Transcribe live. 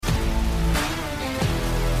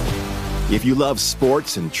If you love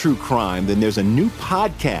sports and true crime, then there's a new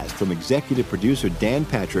podcast from executive producer Dan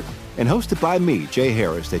Patrick and hosted by me, Jay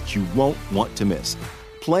Harris, that you won't want to miss.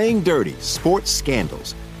 Playing Dirty: Sports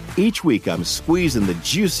Scandals. Each week, I'm squeezing the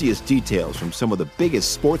juiciest details from some of the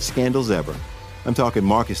biggest sports scandals ever. I'm talking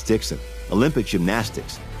Marcus Dixon, Olympic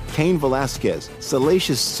gymnastics, Cain Velasquez,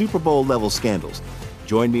 salacious Super Bowl-level scandals.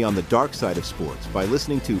 Join me on the dark side of sports by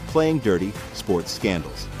listening to Playing Dirty: Sports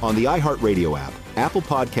Scandals on the iHeartRadio app, Apple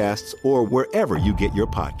Podcasts, or wherever you get your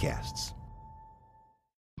podcasts.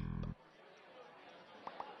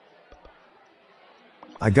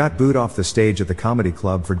 I got booed off the stage at the comedy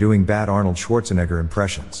club for doing bad Arnold Schwarzenegger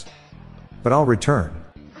impressions. But I'll return.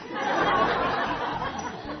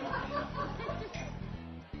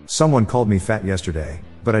 Someone called me fat yesterday,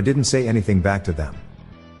 but I didn't say anything back to them.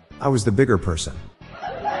 I was the bigger person.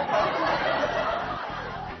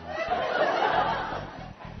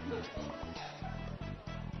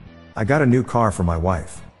 I got a new car for my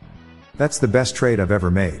wife. That's the best trade I've ever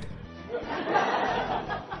made.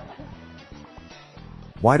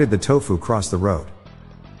 Why did the tofu cross the road?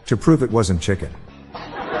 To prove it wasn't chicken.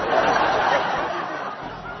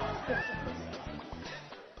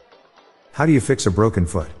 How do you fix a broken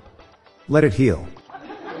foot? Let it heal.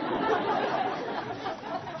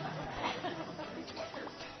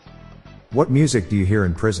 What music do you hear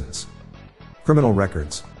in prisons? Criminal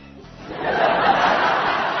records.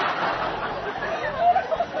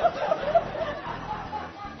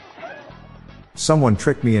 Someone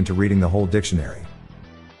tricked me into reading the whole dictionary.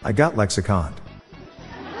 I got lexiconed.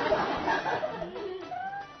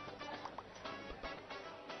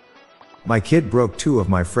 My kid broke 2 of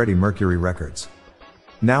my Freddie Mercury records.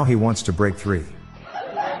 Now he wants to break 3.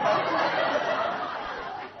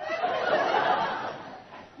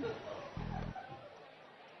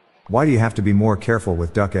 Why do you have to be more careful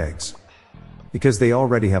with duck eggs? Because they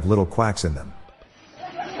already have little quacks in them.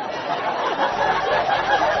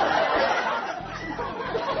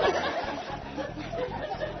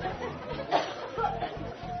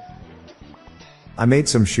 I made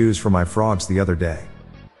some shoes for my frogs the other day.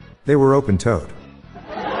 They were open-toed.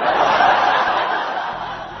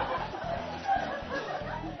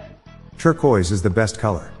 Turquoise is the best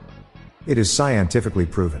color. It is scientifically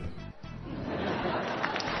proven.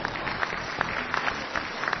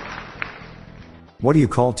 What do you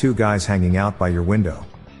call 2 guys hanging out by your window?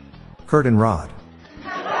 Kurt and Rod.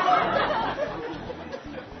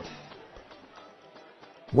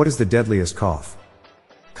 What is the deadliest cough?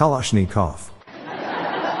 Kalashnikov.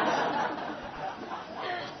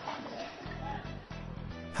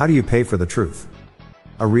 How do you pay for the truth?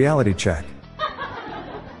 A reality check.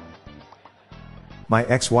 My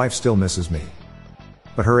ex-wife still misses me.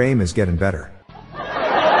 But her aim is getting better.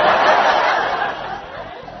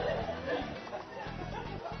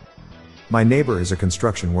 My neighbor is a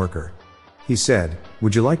construction worker. He said,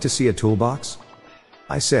 "Would you like to see a toolbox?"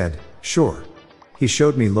 I said, "Sure." He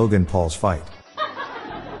showed me Logan Paul's fight.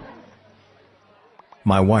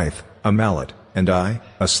 My wife, a mallet, and I,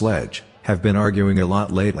 a sledge, have been arguing a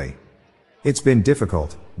lot lately. It's been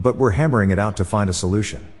difficult, but we're hammering it out to find a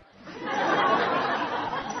solution.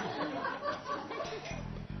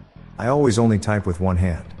 I always only type with one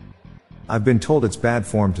hand. I've been told it's bad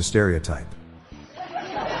form to stereotype.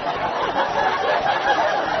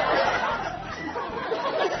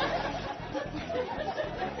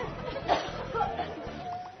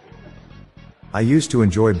 I used to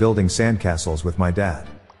enjoy building sandcastles with my dad.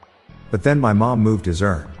 But then my mom moved his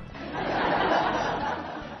urn.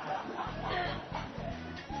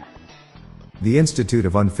 The Institute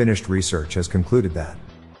of Unfinished Research has concluded that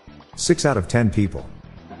 6 out of 10 people.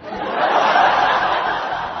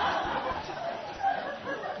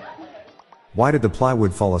 Why did the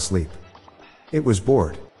plywood fall asleep? It was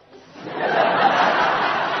bored.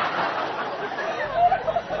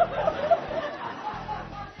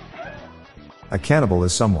 A cannibal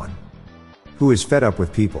is someone who is fed up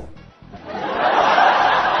with people.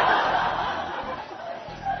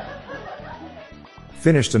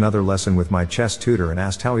 Finished another lesson with my chess tutor and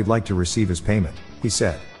asked how he'd like to receive his payment. He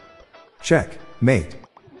said, "Check, mate."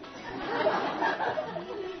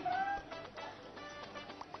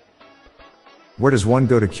 Where does one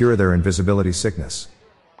go to cure their invisibility sickness?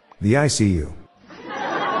 The ICU.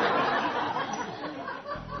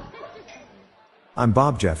 I'm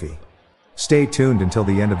Bob Jeffy. Stay tuned until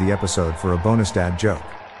the end of the episode for a bonus dad joke.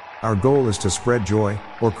 Our goal is to spread joy,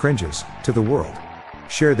 or cringes, to the world.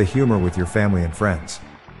 Share the humor with your family and friends.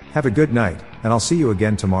 Have a good night, and I'll see you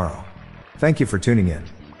again tomorrow. Thank you for tuning in.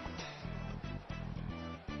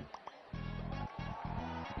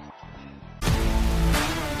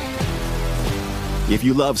 If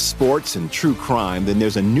you love sports and true crime, then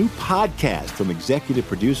there's a new podcast from executive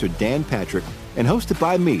producer Dan Patrick and hosted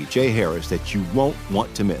by me, Jay Harris, that you won't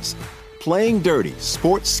want to miss. Playing Dirty: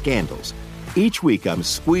 Sports Scandals. Each week, I'm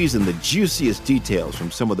squeezing the juiciest details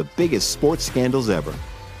from some of the biggest sports scandals ever.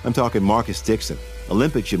 I'm talking Marcus Dixon,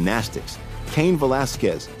 Olympic gymnastics, Cain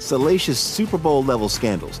Velasquez, salacious Super Bowl-level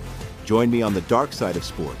scandals. Join me on the dark side of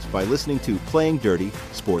sports by listening to Playing Dirty: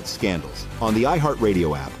 Sports Scandals on the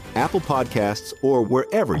iHeartRadio app, Apple Podcasts, or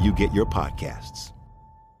wherever you get your podcasts.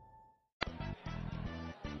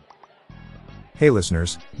 Hey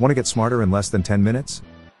listeners, want to get smarter in less than 10 minutes?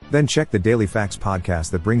 Then check the Daily Facts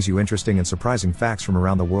podcast that brings you interesting and surprising facts from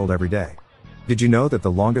around the world every day. Did you know that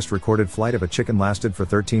the longest recorded flight of a chicken lasted for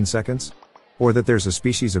 13 seconds? Or that there's a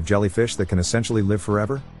species of jellyfish that can essentially live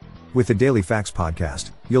forever? With the Daily Facts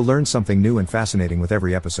podcast, you'll learn something new and fascinating with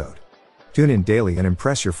every episode. Tune in daily and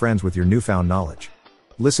impress your friends with your newfound knowledge.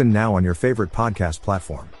 Listen now on your favorite podcast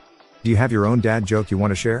platform. Do you have your own dad joke you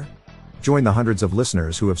want to share? Join the hundreds of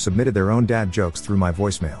listeners who have submitted their own dad jokes through my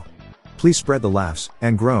voicemail. Please spread the laughs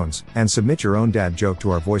and groans and submit your own dad joke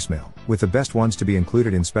to our voicemail, with the best ones to be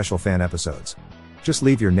included in special fan episodes. Just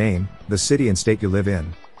leave your name, the city and state you live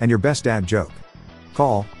in, and your best dad joke.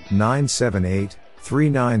 Call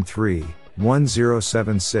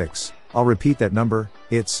 978-393-1076. I'll repeat that number,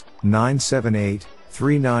 it's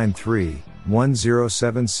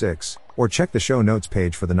 978-393-1076, or check the show notes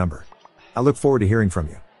page for the number. I look forward to hearing from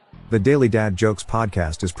you. The Daily Dad Jokes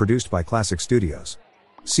podcast is produced by Classic Studios.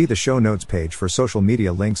 See the show notes page for social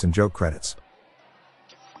media links and joke credits.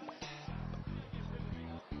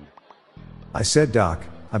 I said, "Doc,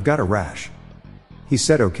 I've got a rash." He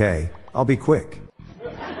said, "Okay, I'll be quick."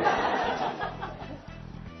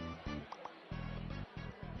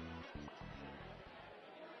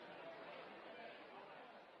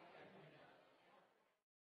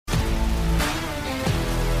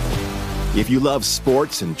 If you love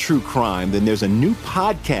sports and true crime, then there's a new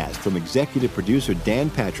podcast from executive producer Dan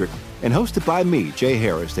Patrick and hosted by me, Jay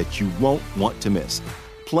Harris, that you won't want to miss.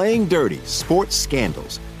 Playing Dirty: Sports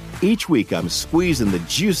Scandals. Each week, I'm squeezing the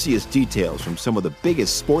juiciest details from some of the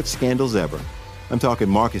biggest sports scandals ever. I'm talking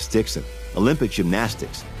Marcus Dixon, Olympic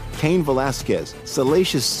gymnastics, Cain Velasquez,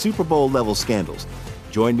 salacious Super Bowl-level scandals.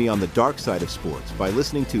 Join me on the dark side of sports by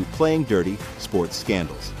listening to Playing Dirty: Sports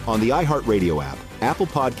Scandals on the iHeartRadio app, Apple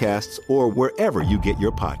Podcasts, or wherever you get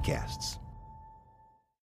your podcasts.